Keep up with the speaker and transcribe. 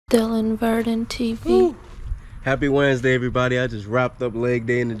Dylan Verdon TV. Woo. Happy Wednesday, everybody. I just wrapped up leg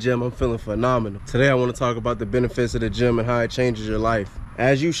day in the gym. I'm feeling phenomenal. Today I want to talk about the benefits of the gym and how it changes your life.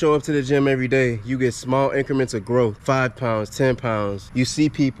 As you show up to the gym every day, you get small increments of growth, 5 pounds, 10 pounds. You see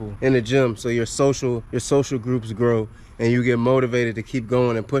people in the gym, so your social groups grow, and you get motivated to keep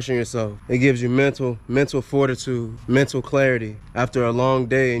going and pushing yourself. It gives you mental fortitude, mental clarity. After a long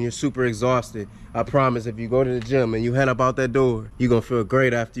day and you're super exhausted, I promise if you go to the gym and you head up out that door, you're gonna feel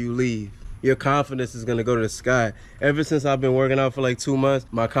great after you leave. Your confidence is gonna go to the sky. Ever since I've been working out for like 2 months,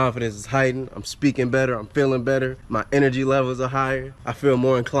 my confidence is heightened. I'm speaking better, I'm feeling better. My energy levels are higher. I feel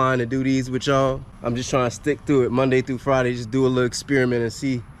more inclined to do these with y'all. I'm just trying to stick through it Monday through Friday, just do a little experiment and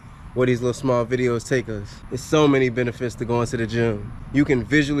see where these little small videos take us. There's so many benefits to going to the gym. You can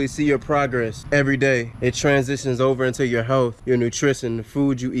visually see your progress every day. It transitions over into your health, your nutrition, the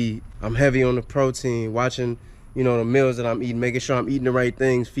food you eat. I'm heavy on the protein, watching the meals that I'm eating, making sure I'm eating the right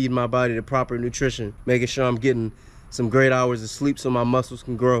things, feeding my body the proper nutrition, making sure I'm getting some great hours of sleep so my muscles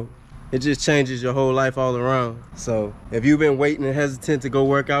can grow. It just changes your whole life all around. So if you've been waiting and hesitant to go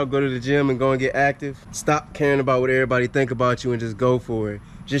work out, go to the gym and go and get active. Stop caring about what everybody think about you and just go for it.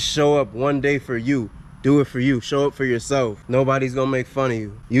 Just show up one day for you. Do it for you. Show up for yourself. Nobody's gonna make fun of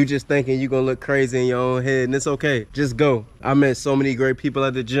you. You just thinking you're gonna look crazy in your own head, and it's okay. Just go. I met so many great people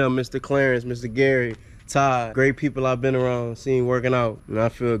at the gym. Mr. Clarence, Mr. Gary, Todd. Great people I've been around, seen working out, and I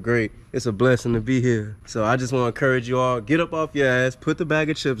feel great. It's a blessing to be here. So I just want to encourage you all, get up off your ass, put the bag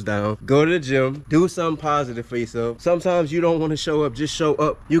of chips down, go to the gym, do something positive for yourself. Sometimes you don't want to show up, just show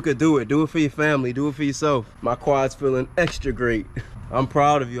up. You could do it. Do it for your family. Do it for yourself. My quad's feeling extra great. I'm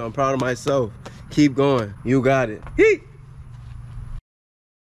proud of you. I'm proud of myself. Keep going. You got it. Hee!